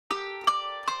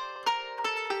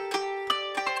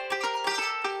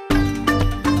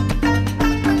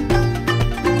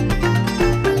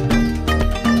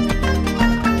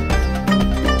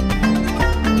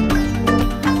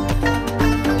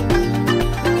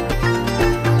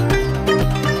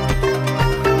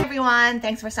again.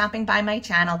 Thanks for stopping by my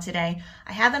channel today.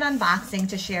 I have an unboxing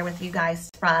to share with you guys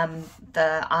from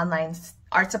the online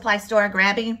art supply store,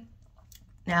 Grabie.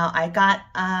 Now, I got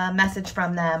a message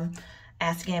from them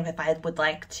asking if I would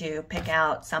like to pick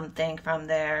out something from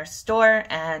their store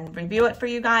and review it for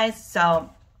you guys. So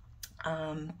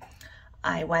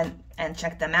I went and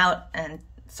checked them out and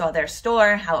saw their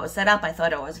store, how it was set up. I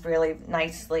thought it was a really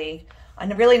nicely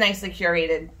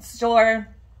curated store.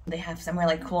 They have some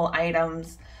really cool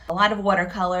items, a lot of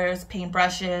watercolors,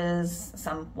 paintbrushes,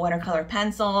 some watercolor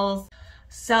pencils.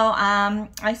 So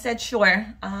I said, sure,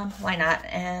 why not?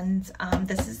 And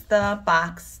this is the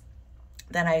box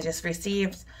that I just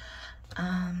received.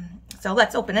 So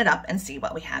let's open it up and see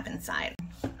what we have inside.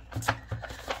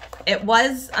 It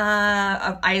was,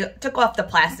 I took off the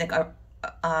plastic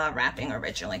wrapping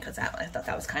originally because I thought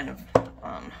that was kind of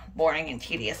boring and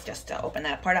tedious just to open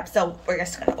that part up. So we're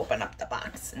just going to open up the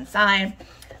box inside.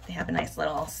 They have a nice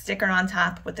little sticker on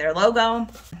top with their logo,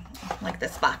 like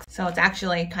this box. So it's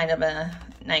actually kind of a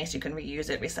nice, you can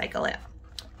reuse it, recycle it,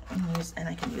 and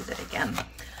I can use it again.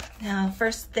 Now,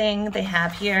 first thing they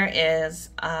have here is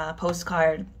a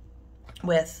postcard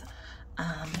with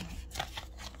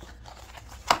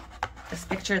this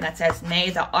picture that says, "May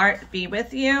the art be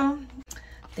with you."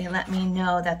 They let me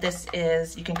know that this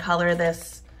is, you can color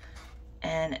this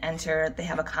and enter. They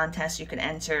have a contest you can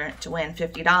enter to win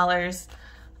 $50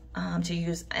 to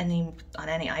use on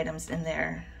any items in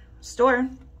their store.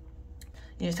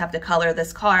 You just have to color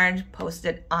this card, post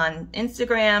it on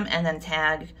Instagram, and then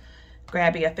tag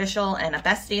Grabie Official and a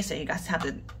bestie. So you guys have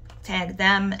to tag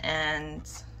them and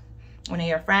one of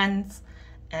your friends,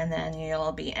 and then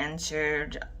you'll be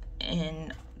entered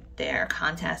in their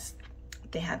contest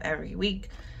they have every week.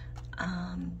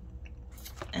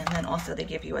 And then also they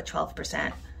give you a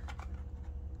 12%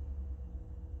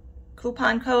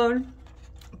 coupon code,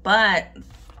 but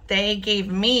they gave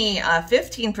me a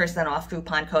 15% off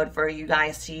coupon code for you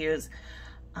guys to use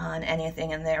on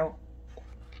anything in their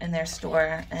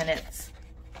store, and it's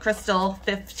Crystal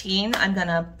 15. I'm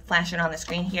gonna flash it on the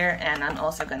screen here, and I'm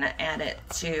also gonna add it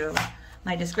to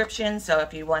my description. So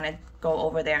if you want to go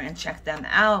over there and check them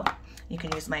out, you can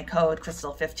use my code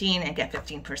Crystal 15 and get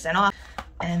 15% off.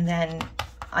 And then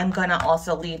I'm gonna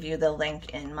also leave you the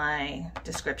link in my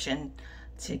description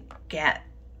to get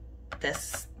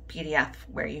this PDF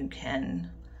where you can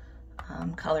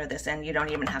color this in. You don't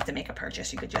even have to make a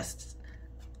purchase. You could just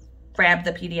grab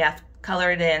the PDF,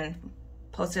 color it in,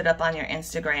 post it up on your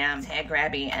Instagram, tag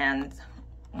Grabie and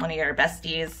one of your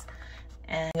besties,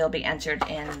 and you'll be entered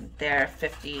in their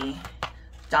 $50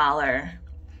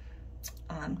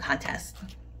 contest.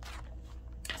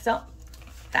 So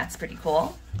that's pretty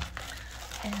cool.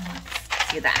 And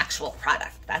let's see the actual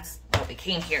product. That's what we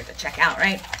came here to check out,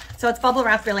 right? So it's bubble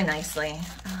wrapped really nicely.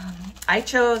 I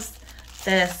chose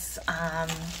this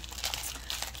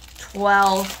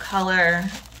 12 color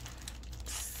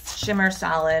shimmer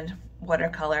solid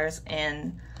watercolors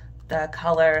in the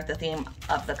theme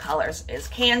of the colors is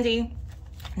candy.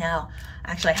 Now,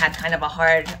 actually I had kind of a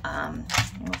hard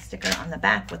little sticker on the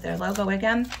back with their logo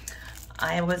again.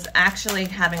 I was actually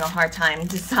having a hard time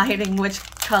deciding which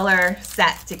color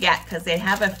set to get because they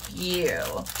have a few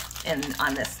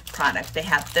on this product. They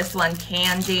have this one,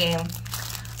 candy.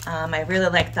 I really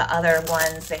like the other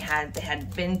ones. They had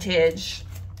vintage.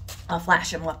 I'll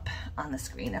flash them up on the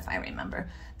screen if I remember.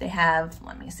 They have,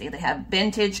 let me see, they have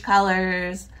vintage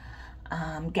colors,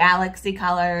 galaxy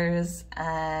colors,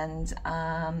 and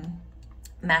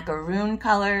macaroon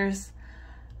colors.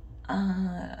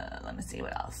 Let me see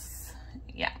what else.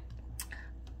 Yeah.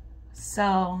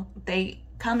 So they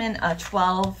come in a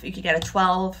 12, you could get a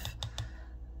 12-piece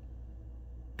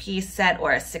set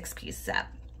or a 6-piece set.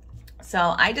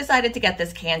 So I decided to get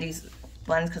this candy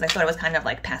ones because I thought it was kind of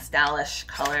like pastel-ish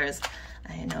colors.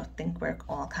 I think we're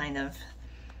all kind of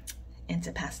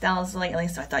into pastels lately,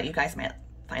 so I thought you guys might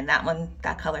find that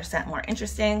color set more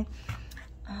interesting.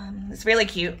 It's really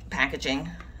cute packaging.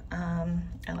 I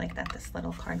like that this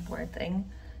little cardboard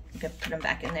thing. You could put them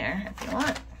back in there if you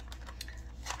want.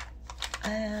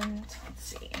 And let's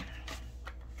see.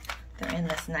 They're in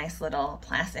this nice little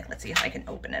plastic. Let's see if I can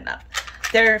open it up.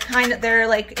 They're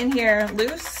like in here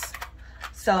loose.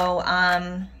 So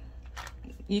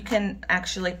you can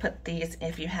actually put these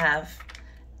if you have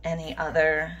any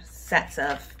other sets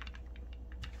of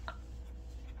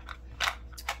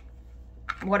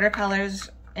watercolors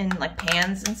in like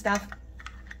pans and stuff.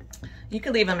 You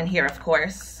could leave them in here, of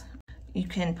course. You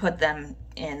can put them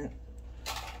in,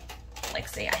 like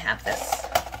say I have this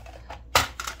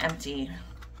empty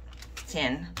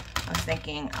tin. I was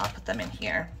thinking I'll put them in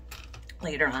here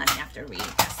later on after we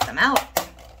test them out.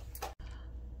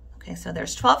 Okay, so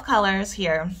there's 12 colors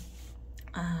here.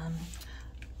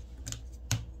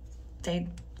 They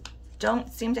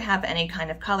don't seem to have any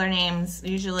kind of color names.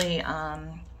 Usually, let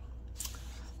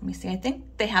me see, I think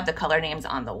they have the color names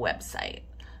on the website.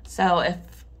 So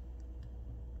if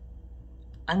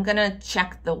I'm gonna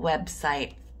check the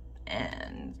website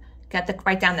and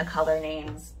write down the color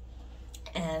names,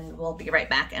 and we'll be right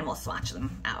back and we'll swatch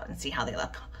them out and see how they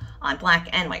look on black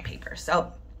and white paper.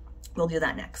 So we'll do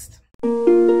that next.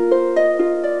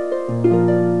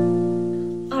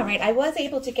 All right, I was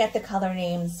able to get the color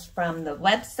names from the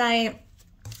website.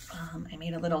 I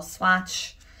made a little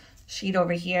swatch sheet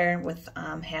over here with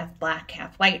half black,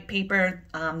 half white paper.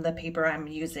 The paper I'm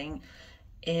using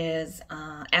is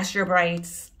Astro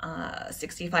Bright's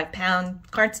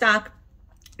 65-pound cardstock.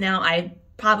 Now, I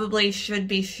probably should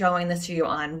be showing this to you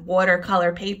on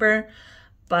watercolor paper,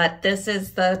 but this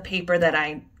is the paper that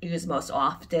I use most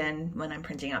often when I'm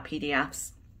printing out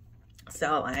PDFs.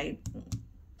 So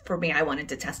for me, I wanted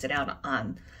to test it out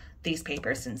on these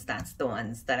papers since that's the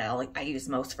ones that I use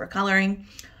most for coloring.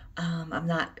 I'm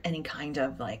not any kind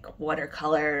of like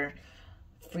watercolor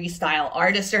freestyle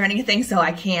artist or anything, so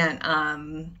I can't,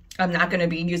 I'm not going to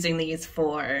be using these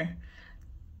for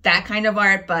that kind of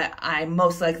art, but I'm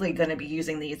most likely going to be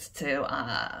using these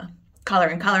to color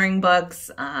in coloring books,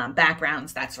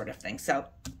 backgrounds, that sort of thing. So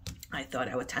I thought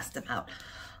I would test them out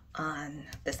on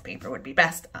this paper would be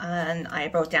best. And I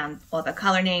wrote down all the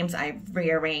color names. I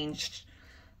rearranged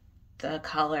the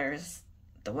colors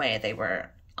the way they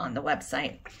were on the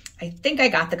website. I think I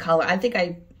got the color. I think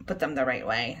I put them the right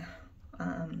way.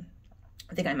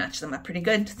 I think I matched them up pretty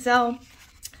good. So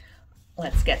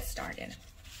let's get started.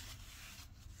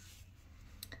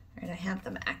 All right, I have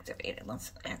them activated.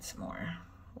 Let's add some more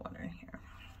water in here.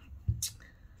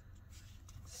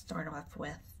 Start off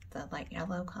with the light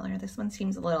yellow color. This one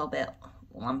seems a little bit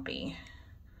lumpy.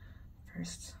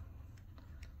 First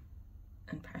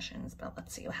impressions, but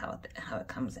let's see how it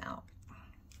comes out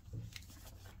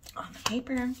on the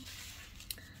paper.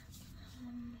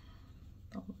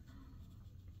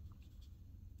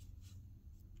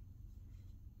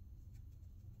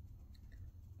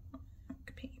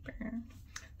 Paper.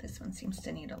 This one seems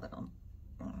to need a little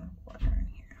more water in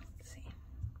here. Let's see.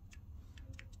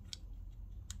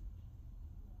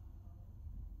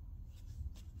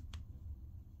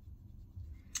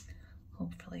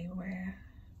 Hopefully we're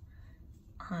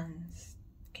on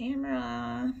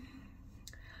camera.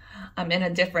 I'm in a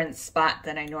different spot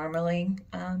than I normally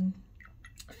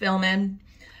film in.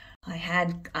 I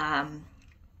had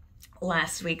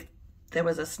last week there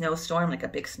was a snowstorm, like a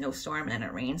big snowstorm and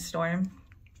a rainstorm.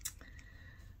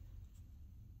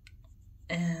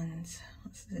 And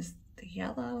what's this, the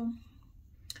yellow?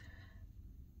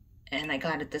 And I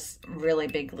got this really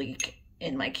big leak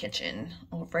in my kitchen,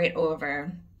 right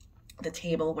over the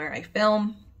table where I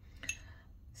film.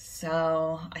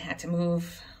 So I had to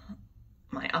move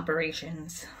my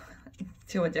operations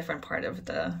to a different part of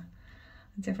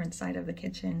different side of the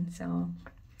kitchen. So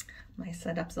my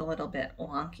setup's a little bit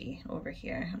wonky over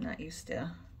here. I'm not used to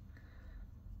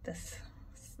this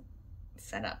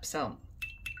setup. So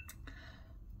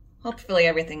hopefully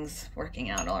everything's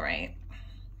working out all right.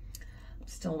 I'm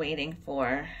still waiting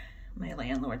for my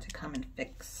landlord to come and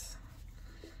fix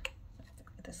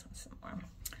this one some more.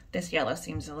 This yellow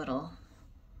seems a little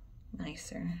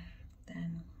nicer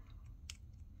than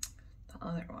the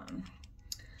other one.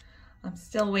 I'm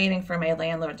still waiting for my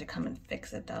landlord to come and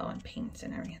fix it though, and paint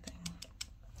and everything.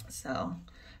 So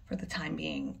for the time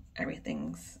being,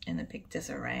 everything's in a big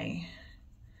disarray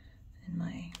in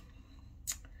my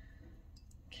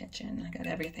kitchen. I got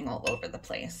everything all over the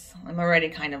place. I'm already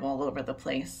kind of all over the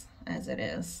place as it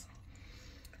is,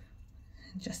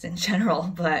 just in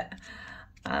general, but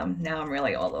now I'm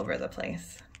really all over the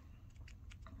place.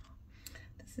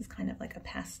 This is kind of like a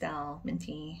pastel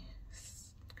minty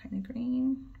kind of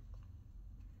green.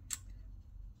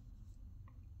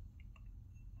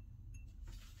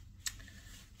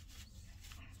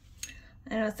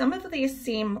 I don't know, some of these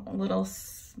seem a little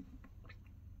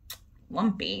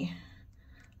lumpy.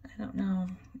 I don't know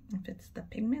if it's the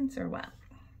pigments or what.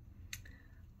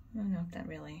 I don't know if that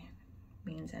really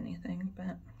means anything,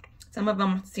 but some of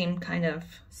them seem kind of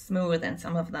smooth and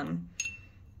some of them,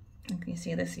 like you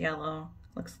see this yellow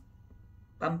looks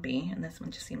bumpy and this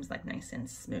one just seems like nice and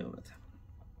smooth.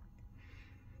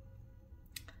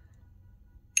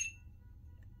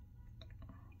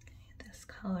 Okay, this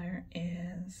color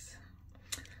is,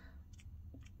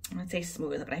 I would say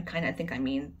smooth, but I kind of think I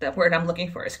mean, the word I'm looking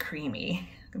for is creamy.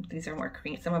 These are more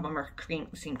cream. Some of them are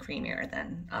seem creamier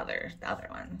than the other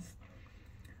ones.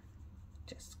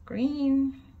 Just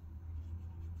green.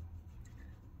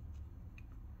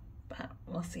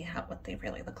 see what they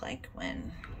really look like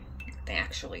when they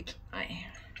actually dry.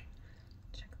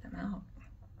 Check them out.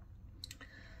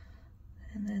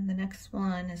 And then the next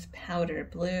one is powder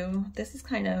blue. This is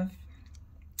kind of,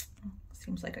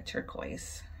 seems like a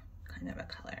turquoise kind of a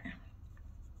color.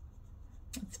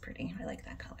 It's pretty, I like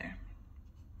that color.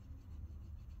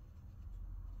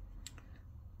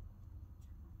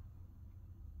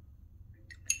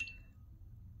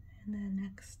 And then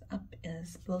next up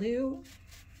is blue.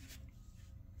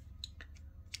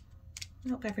 I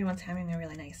hope everyone's having a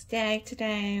really nice day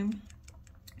today.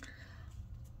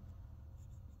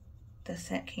 The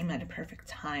set came at a perfect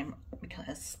time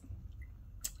because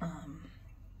I'm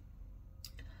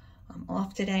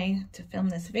off today to film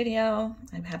this video.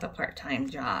 I have a part-time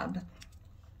job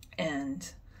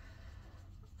and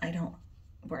I don't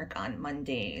work on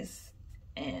Mondays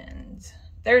and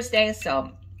Thursdays,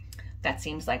 so that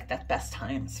seems like the best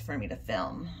times for me to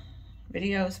film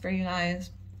videos for you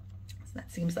guys. So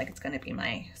that seems like it's going to be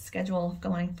my schedule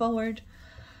going forward.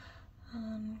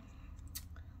 That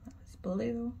was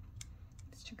blue.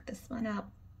 Let's check this one out.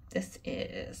 This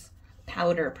is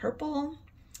powder purple.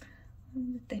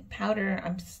 The powder,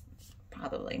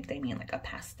 probably, they mean like a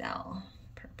pastel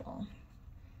purple.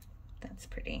 That's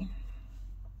pretty.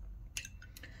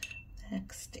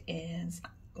 Next is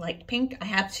light pink. I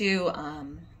have two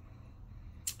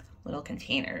little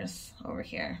containers over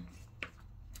here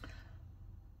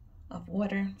of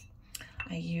water.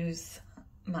 I use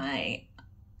my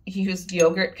used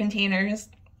yogurt containers.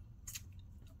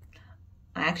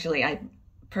 I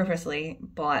purposely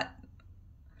bought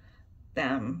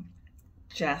them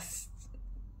just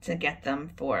to get them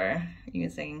for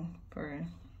using for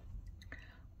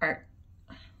art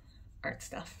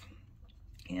stuff.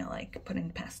 You know, like putting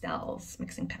pastels,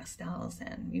 mixing pastels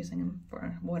and using them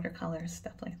for watercolors,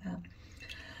 stuff like that.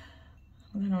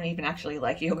 I don't even actually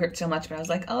like yogurt so much, but I was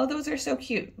like, oh, those are so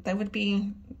cute. That would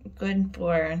be good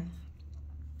for,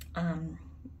 I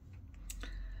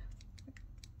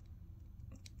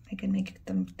can make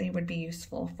them, they would be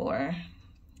useful for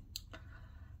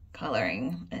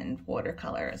coloring and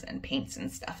watercolors and paints and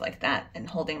stuff like that, and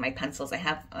holding my pencils. I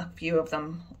have a few of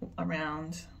them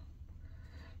around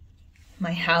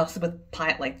my house with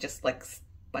just like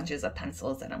bunches of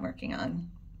pencils that I'm working on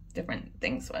different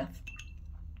things with.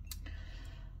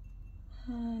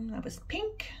 That was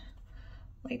pink,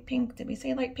 light pink. Did we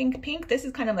say light pink? Pink. This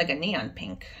is kind of like a neon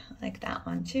pink. I like that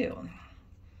one too.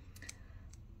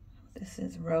 This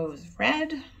is rose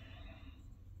red.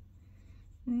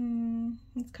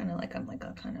 It's kind of like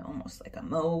a kind of almost like a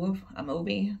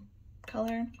mauvey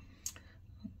color.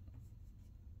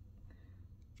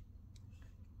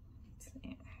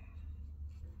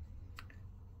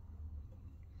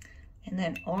 And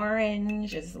then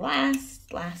orange is last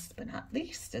but not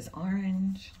least is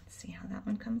orange. Let's see how that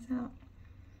one comes out.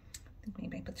 I think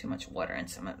maybe I put too much water in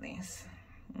some of these.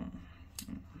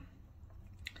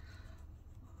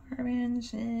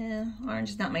 Orange, orange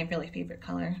is not my really favorite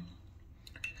color.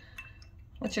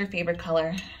 What's your favorite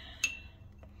color?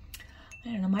 I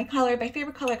don't know, my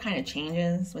favorite color kind of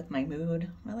changes with my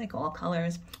mood. I like all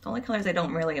colors. The only colors I'm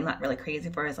not really crazy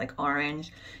for is like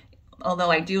orange.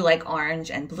 Although I do like orange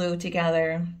and blue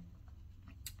together.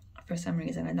 For some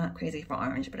reason, I'm not crazy for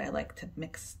orange, but I like to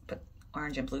put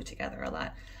orange and blue together a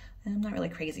lot. And I'm not really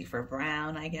crazy for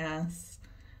brown, I guess.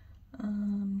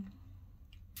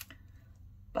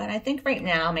 But I think right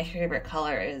now my favorite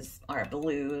color are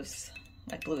blues,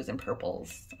 like blues and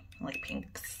purples, like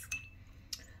pinks.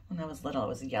 When I was little, it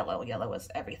was yellow. Yellow was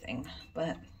everything,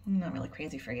 but I'm not really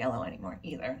crazy for yellow anymore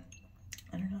either.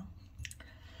 I don't know.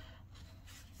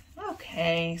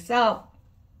 Okay, so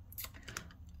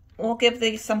we'll give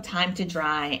these some time to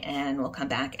dry and we'll come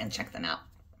back and check them out.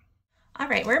 All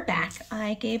right, we're back.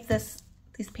 I gave these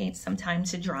paints some time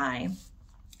to dry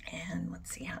and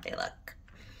let's see how they look.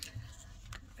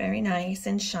 Very nice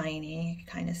and shiny. You can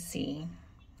kind of see,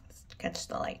 catch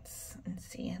the lights and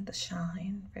see the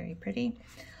shine. Very pretty.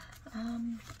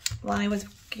 While I was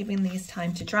giving these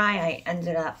time to dry, I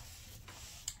ended up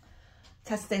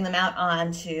testing them out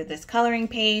onto this coloring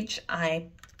page.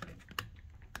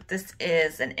 This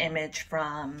is an image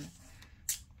from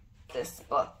this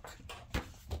book,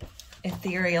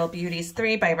 Ethereal Beauties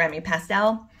 3 by Remy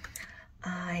Pastel.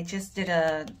 I just did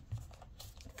a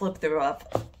flip through of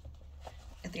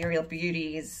Ethereal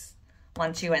Beauties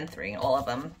 1, 2, and 3, all of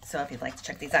them. So if you'd like to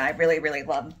check these out, I really, really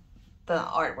love the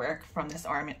artwork from this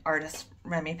artist,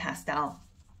 Remy Pastel.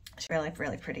 It's really,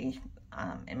 really pretty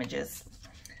images.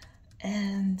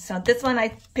 And so this one,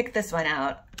 I picked this one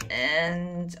out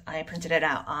and I printed it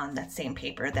out on that same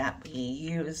paper that we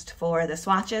used for the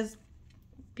swatches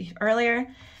earlier.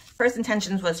 first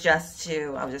intentions was just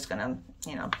to, I was just gonna,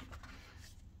 you know,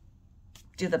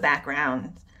 do the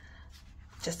background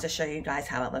just to show you guys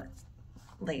how it looked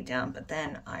laid down, but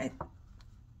then I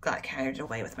got carried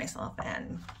away with myself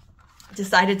and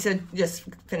decided to just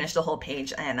finish the whole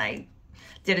page, and I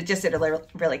did it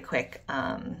really quick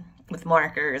with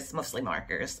markers, mostly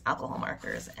markers, alcohol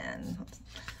markers, and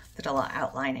did a lot of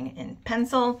outlining in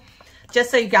pencil,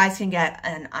 just so you guys can get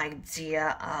an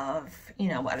idea of, you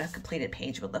know, what a completed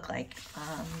page would look like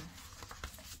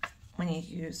when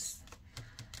you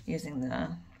using the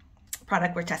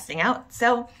product we're testing out.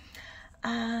 So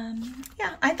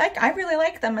yeah, I really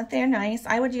like them. They're nice.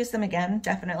 I would use them again,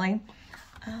 definitely.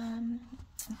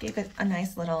 Gave it a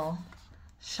nice little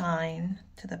shine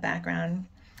to the background.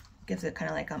 Gives it kind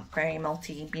of like a very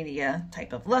multimedia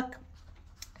type of look.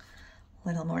 A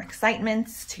little more excitement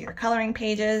to your coloring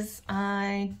pages.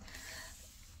 I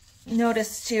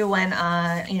noticed too when,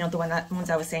 you know, the ones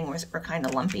I was saying were kind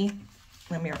of lumpy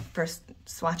when we were first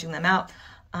swatching them out.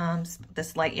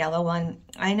 This light yellow one,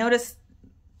 I noticed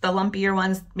the lumpier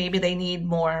ones, maybe they need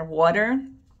more water.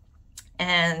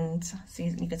 And see,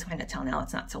 you can kind of tell now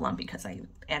it's not so lumpy because I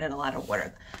added a lot of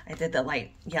water. I did the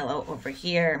light yellow over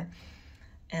here,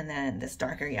 and then this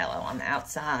darker yellow on the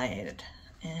outside,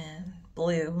 and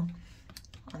blue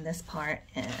on this part,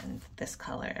 and this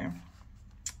color,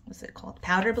 what's it called?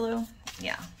 Powder blue?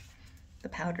 Yeah, the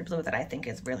powder blue that I think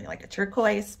is really like a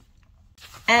turquoise.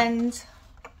 And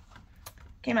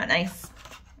came out nice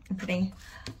and pretty.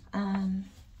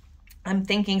 I'm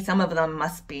thinking some of them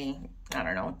must be, I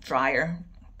don't know, drier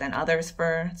than others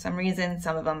for some reason.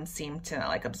 Some of them seem to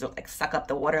like absorb, like suck up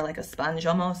the water like a sponge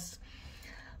almost.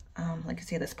 Like you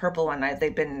see this purple one, I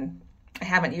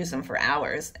haven't used them for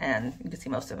hours, and you can see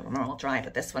most of them are all dry,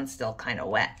 but this one's still kind of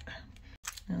wet.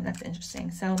 Oh, that's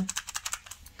interesting. So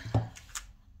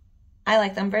I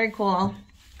like them, very cool.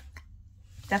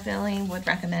 Definitely would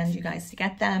recommend you guys to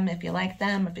get them if you like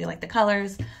them, if you like the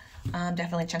colors.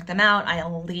 Definitely check them out.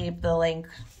 I'll leave the link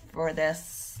for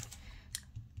this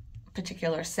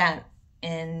particular set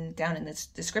down in the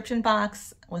description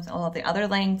box with all of the other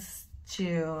links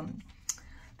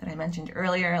that I mentioned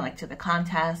earlier, like to the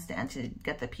contest and to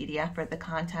get the PDF for the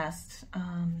contest,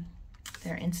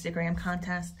 their Instagram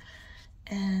contest.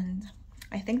 And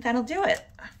I think that'll do it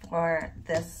for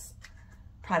this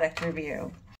product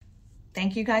review.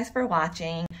 Thank you guys for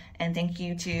watching, and thank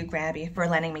you to Grabie for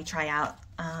letting me try out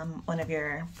one of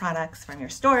your products from your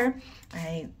store.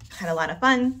 I had a lot of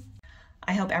fun.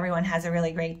 I hope everyone has a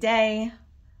really great day.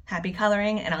 Happy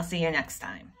coloring, and I'll see you next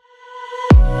time.